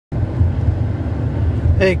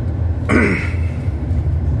Hey.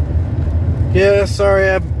 Yeah,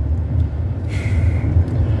 sorry,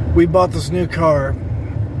 we bought this new car,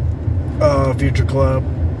 Future Club,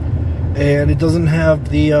 and it doesn't have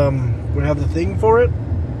the, we have the thing for it,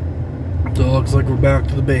 so it looks like we're back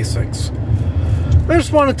to the basics. I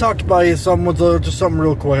just want to talk about you something with, just something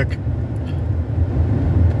real quick.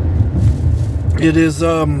 It is,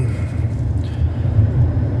 oh,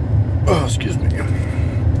 excuse me.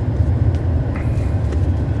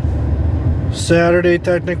 Saturday,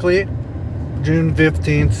 technically, June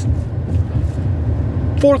 15th,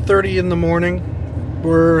 4:30 in the morning.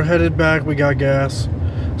 We're headed back, we got gas.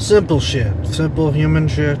 Simple shit, simple human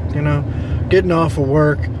shit, you know, getting off of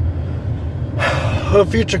work.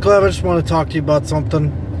 Future Club, I just want to talk to you about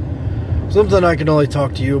something I can only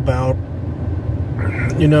talk to you about.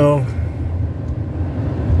 You know,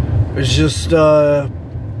 it's just a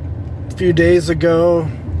few days ago,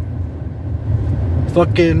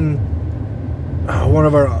 fucking one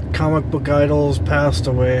of our comic book idols passed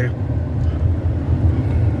away.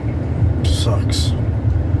 Sucks.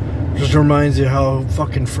 Just reminds you how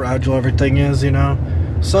fucking fragile everything is, you know.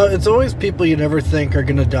 So it's always people you never think are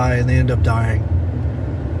gonna die and they end up dying.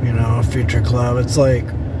 You know, Future Club. It's like,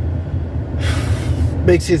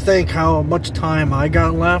 makes you think how much time I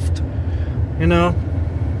got left. You know,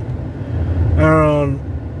 I don't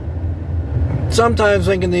know. Sometimes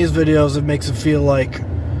making these videos, it makes it feel like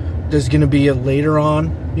there's gonna be a later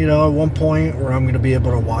on, you know, at one point where I'm gonna be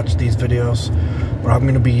able to watch these videos, where I'm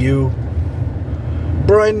gonna be you.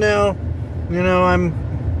 But right now, you know, I'm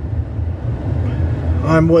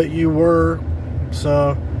what you were.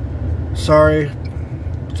 So sorry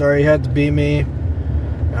you had to be me.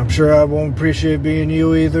 I'm sure I won't appreciate being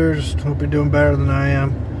you either. Just hope you're doing better than I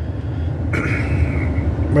am.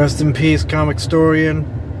 Rest in peace, comic historian.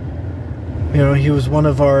 You know, he was one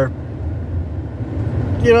of our,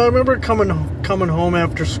 you know, I remember coming home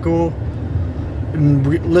after school and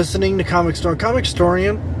listening to Comic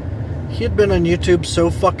Historian. He had been on YouTube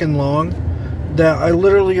so fucking long that I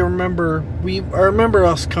literally remember I remember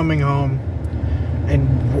us coming home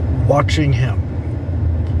and watching him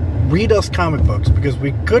read us comic books because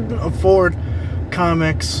we couldn't afford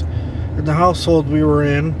comics in the household we were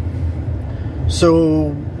in.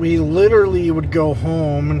 So we literally would go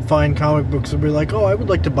home and find comic books and be like, oh, I would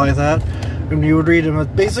like to buy that. And we would read them.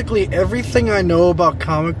 Basically, everything I know about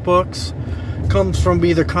comic books comes from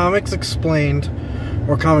either Comics Explained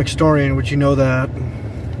or Comic Historian, which you know that.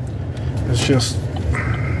 It's just,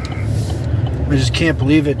 I just can't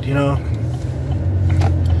believe it, you know.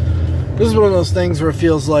 This is one of those things where it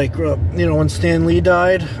feels like, you know, when Stan Lee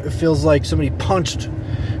died, it feels like somebody punched,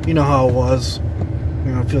 you know how it was.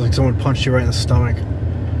 You know, it feels like someone punched you right in the stomach.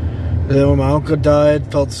 And then when my uncle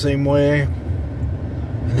died, felt the same way.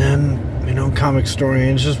 And then, you know, Comic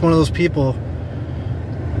Historian, it's just one of those people.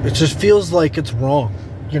 It just feels like it's wrong.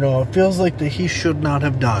 You know, it feels like that he should not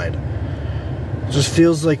have died. It just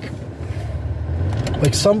feels like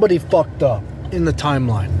somebody fucked up in the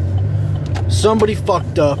timeline. Somebody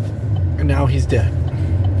fucked up, and now he's dead.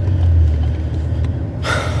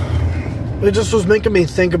 It just was making me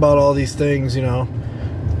think about all these things, you know.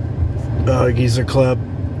 Geezer Club.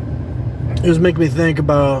 It was making me think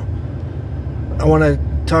about, I want to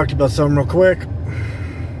talk to you about something real quick.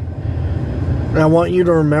 And I want you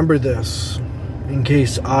to remember this in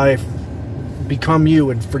case I become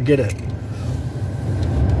you and forget it.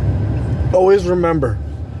 Always remember,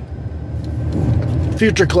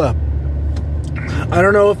 Future Club. I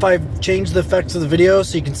don't know if I've changed the effects of the video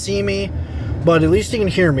so you can see me, but at least you can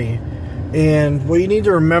hear me. And what you need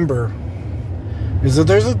to remember is that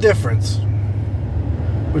there's a difference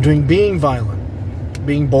between being violent,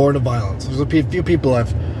 being born of violence. There's a few people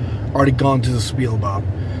I've already gone through the spiel about.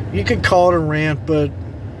 You could call it a rant, but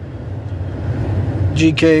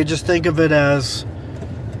GK, just think of it as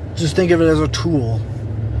a tool,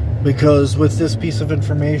 because with this piece of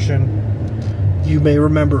information, you may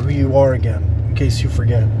remember who you are again, in case you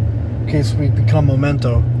forget, in case we become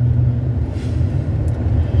Memento.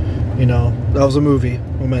 You know, that was a movie,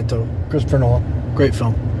 Memento, Christopher Nolan, great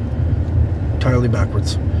film, entirely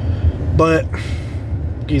backwards. But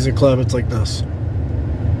Geezer Club, it's like this.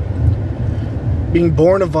 Being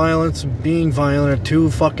born of violence and being violent are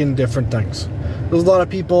two fucking different things. There's a lot of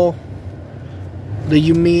people that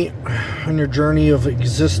you meet on your journey of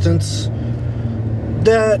existence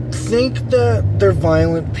that think that they're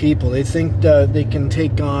violent people. They think that they can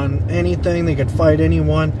take on anything, they can fight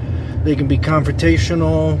anyone, they can be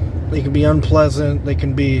confrontational, they can be unpleasant, they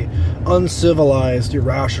can be uncivilized,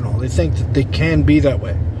 irrational. They think that they can be that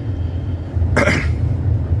way.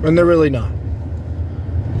 And they're really not.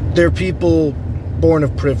 They're people born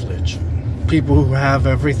of privilege. People who have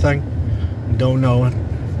everything don't know it.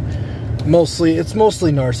 It's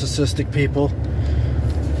mostly narcissistic people.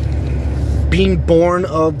 Being born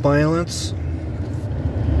of violence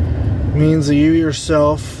means that you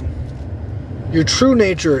yourself, your true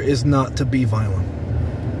nature is not to be violent.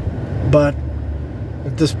 But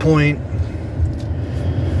at this point,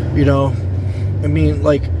 you know, I mean,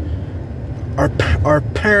 like, our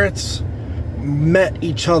parents met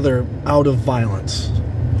each other out of violence.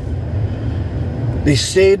 They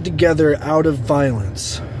stayed together out of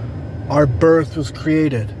violence. Our birth was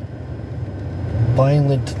created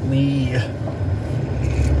violently.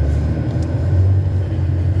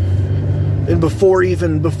 And before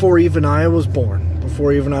even I was born,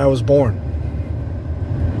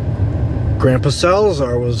 Grandpa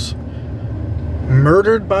Salazar was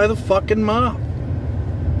murdered by the fucking mob.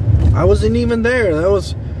 I wasn't even there. That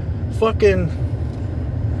was fucking,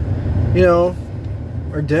 you know,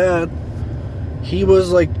 our dad. He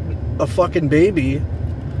was like a fucking baby,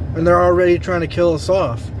 and they're already trying to kill us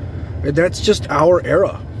off. And that's just our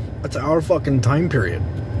era. That's our fucking time period.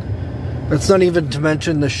 That's not even to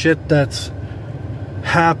mention the shit that's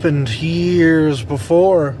happened years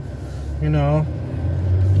before. You know,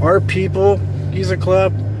 our people, Giza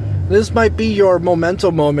Club, this might be your memento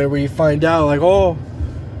moment where you find out, like, oh,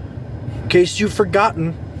 in case you've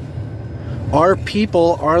forgotten, our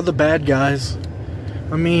people are the bad guys.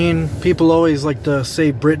 I mean, people always like to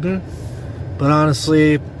say Britain, but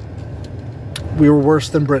honestly, we were worse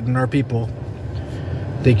than Britain, our people.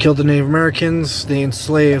 They killed the Native Americans, they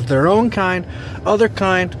enslaved their own kind, other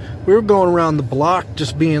kind. We were going around the block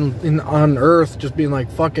just being on Earth, just being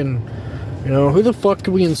like fucking, you know, who the fuck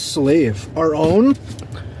could we enslave? Our own?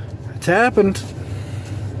 It's happened.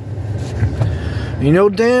 You know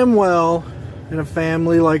damn well, in a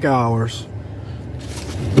family like ours,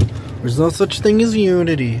 there's no such thing as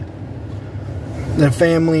unity. In a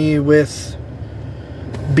family with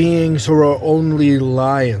beings who are only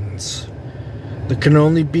lions, there can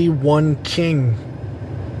only be one king.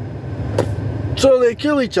 So they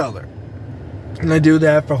kill each other. And they do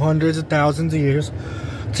that for hundreds of thousands of years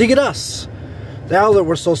to get us. Now that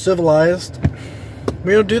we're so civilized,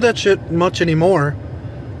 we don't do that shit much anymore.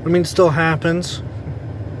 I mean, it still happens.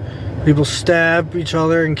 People stab each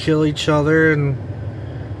other and kill each other and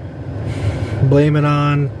blame it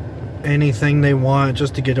on anything they want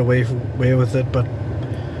just to get away with it. But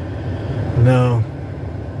no.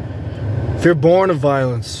 If you're born of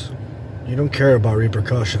violence, you don't care about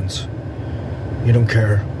repercussions. You don't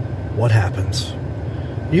care what happens.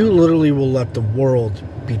 You literally will let the world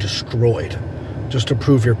be destroyed just to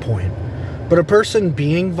prove your point. But a person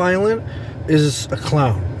being violent is a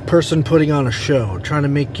clown. A person putting on a show, trying to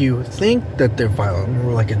make you think that they're violent,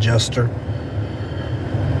 or like a jester.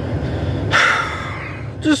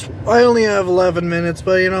 I only have 11 minutes,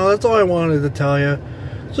 but you know, that's all I wanted to tell you.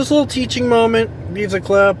 Just a little teaching moment. Music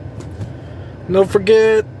clap. Don't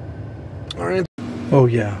forget. Alright. Oh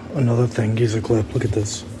yeah, another thing. Giza clip. Look at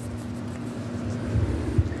this.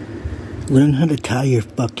 Learn how to tie your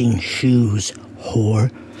fucking shoes,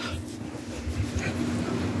 whore.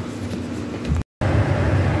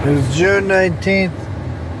 It's June 19th,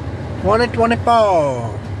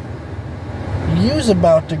 2024. You's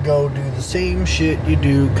about to go do the same shit you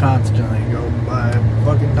do constantly. Go buy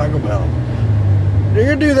fucking Taco Bell. You're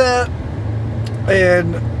gonna do that.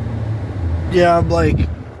 And yeah, I'm like,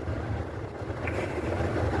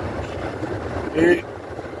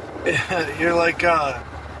 you're like,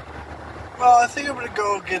 well, I think I'm gonna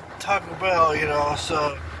go get Taco Bell, you know,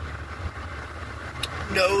 so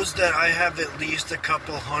knows that I have at least a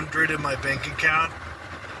couple hundred in my bank account.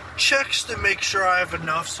 Checks to make sure I have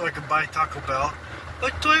enough so I can buy Taco Bell.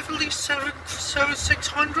 Like, do I have at least 600?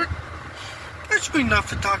 That should be enough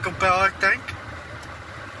for Taco Bell, I think.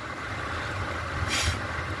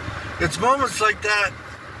 It's moments like that,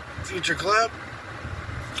 Future Club,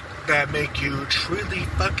 that make you truly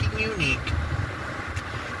fucking unique.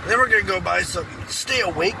 And then we're gonna go buy some stay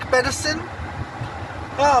awake medicine.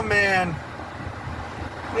 Oh man.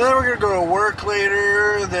 And then we're gonna go to work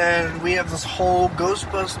later. Then we have this whole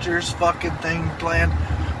Ghostbusters fucking thing planned.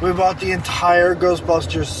 We bought the entire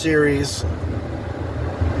Ghostbusters series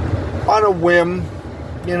on a whim.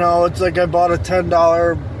 You know, it's like I bought a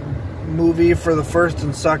 $10 movie for the first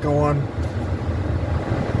and second one.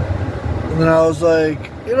 And then I was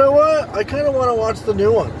like, you know what? I kind of want to watch the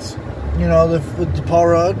new ones. You know, with the Paul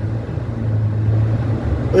Rudd.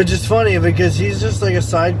 Which is funny because he's just like a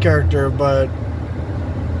side character, but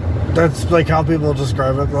that's like how people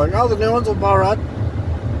describe it. They're like, oh, the new one's with Paul Rudd.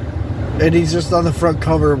 And he's just on the front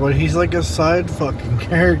cover, but he's like a side fucking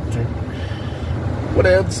character. what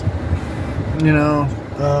else? You know,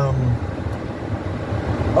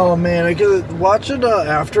 oh man, I could watching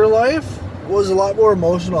Afterlife was a lot more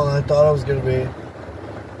emotional than I thought it was gonna be.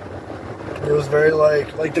 It was very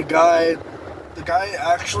like the guy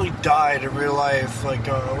actually died in real life. Like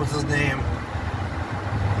what's his name?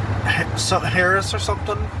 Harris or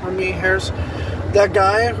something? Remy Harris. That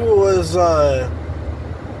guy who was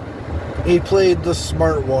he played the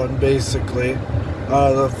smart one basically.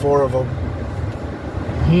 The four of them.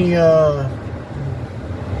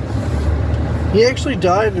 He actually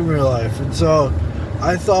died in real life, and so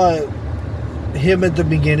I thought him at the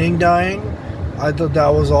beginning dying, I thought that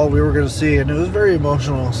was all we were going to see, and it was very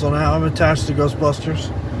emotional. So now I'm attached to Ghostbusters.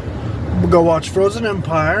 We'll go watch Frozen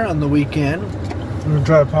Empire on the weekend. I'm going to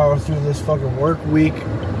try to power through this fucking work week.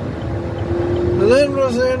 And then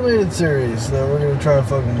there's the animated series that we're going to try to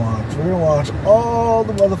fucking watch. We're going to watch all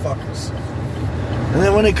the motherfuckers. And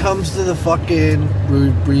then when it comes to the fucking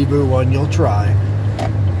reboot one, you'll try.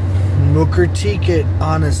 We'll critique it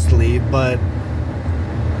honestly, but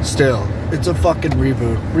still, it's a fucking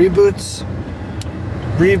reboot.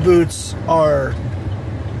 Reboots are,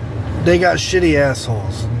 they got shitty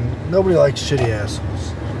assholes. Nobody likes shitty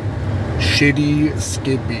assholes. Shitty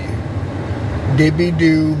Skippy. Dibby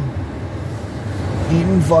Doo.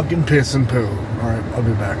 Eating fucking piss and poo. Alright, I'll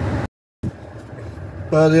be back.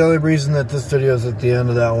 Well, the only reason that this video is at the end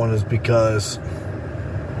of that one is because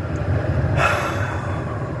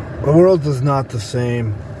the world is not the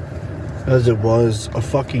same as it was a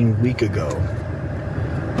fucking week ago.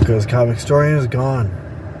 Because Comic Historian is gone.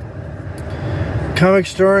 Comic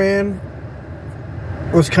Historian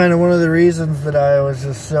was kind of one of the reasons that I was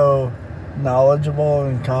just so knowledgeable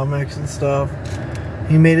in comics and stuff.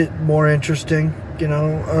 He made it more interesting, you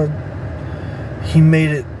know. He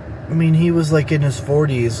made it, I mean, he was like in his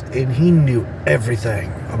 40s and he knew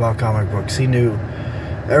everything about comic books. He knew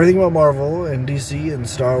everything about Marvel and DC and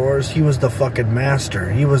Star Wars. He was the fucking master.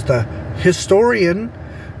 He was the historian,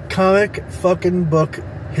 comic fucking book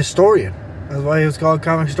historian. That's why he was called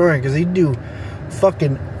Comic Historian, because he knew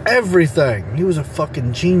fucking everything. He was a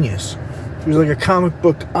fucking genius. He was like a comic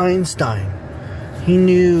book Einstein. He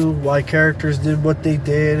knew why characters did what they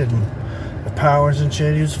did and the powers and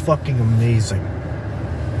shit. He was fucking amazing.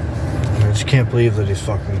 I just can't believe that he's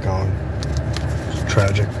fucking gone. It's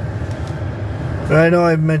tragic. But I know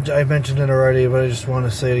I mentioned it already, but I just want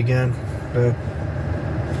to say it again. But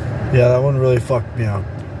yeah, that one really fucked me up.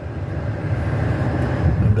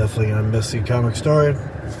 I'm definitely gonna miss the Comic Story.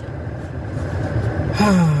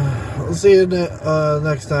 We'll see you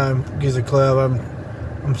next time. Giza Club.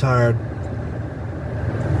 I'm tired.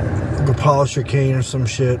 Go polish your cane or some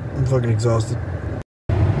shit. I'm fucking exhausted.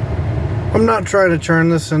 I'm not trying to turn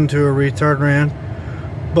this into a retard rant,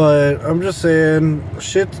 but I'm just saying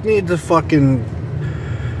shit's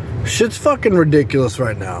fucking ridiculous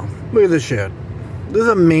right now. Look at this shit. This is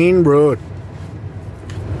a main road.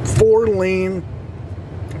 4 lane.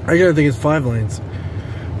 I gotta think it's 5 lanes.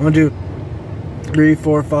 1, 2, 3,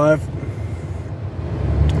 4, 5.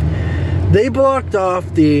 They blocked off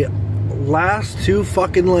the last 2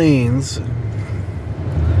 fucking lanes.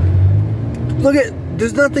 Look at,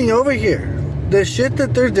 there's nothing over here. The shit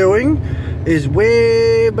that they're doing is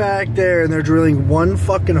way back there, and they're drilling 1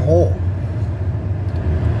 fucking hole.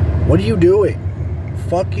 What are you doing?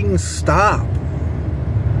 Fucking stop.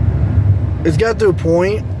 It's got to a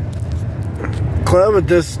point, Club, at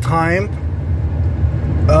this time,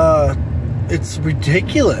 it's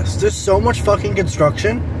ridiculous. There's so much fucking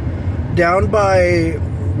construction. Down by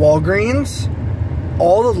Walgreens,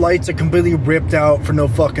 all the lights are completely ripped out for no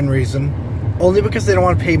fucking reason. Only because they don't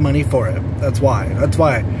want to pay money for it. That's why. That's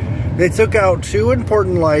why. They took out 2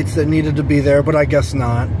 important lights that needed to be there, but I guess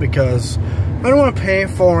not, because I don't want to pay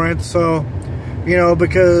for it. So, you know,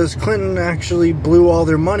 because Clinton actually blew all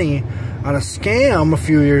their money on a scam a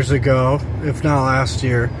few years ago, if not last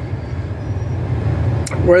year,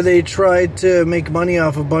 where they tried to make money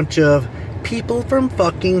off a bunch of people from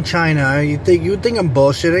fucking China. You'd think I'm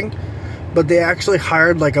bullshitting, but they actually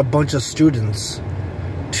hired like a bunch of students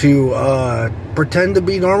to pretend to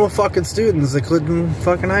be normal fucking students at Clinton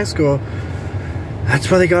fucking high school. That's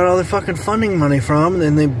where they got all their fucking funding money from, and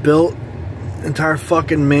then they built entire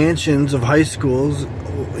fucking mansions of high schools,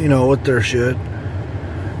 you know, with their shit.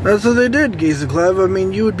 That's what they did, Giza Club. I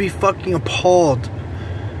mean, you would be fucking appalled.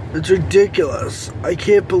 It's ridiculous. I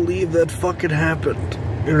can't believe that fucking happened.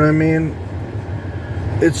 You know what I mean?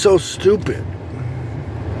 It's so stupid.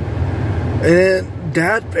 And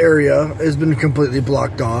that area has been completely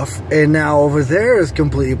blocked off, and now over there is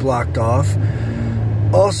completely blocked off.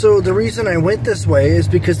 Also, the reason I went this way is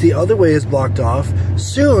because the other way is blocked off.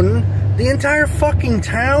 Soon, the entire fucking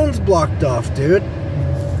town's blocked off, dude.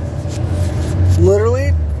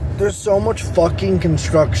 Literally, there's so much fucking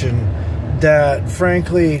construction that,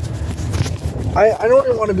 frankly, I don't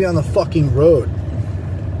even want to be on the fucking road.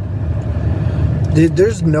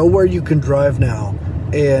 There's nowhere you can drive now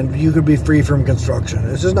and you could be free from construction.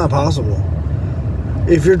 It's just not possible.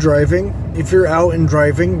 If you're driving, if you're out and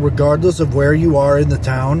driving, regardless of where you are in the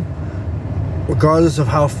town, regardless of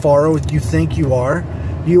how far you think you are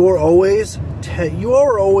always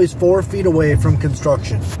 4 feet away from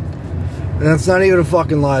construction. And that's not even a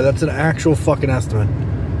fucking lie. That's an actual fucking estimate.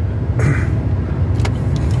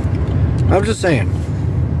 I'm just saying.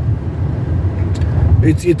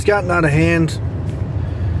 It's gotten out of hand.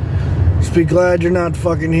 Just be glad you're not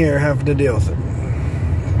fucking here having to deal with it.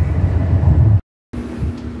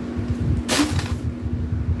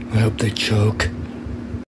 I hope they choke.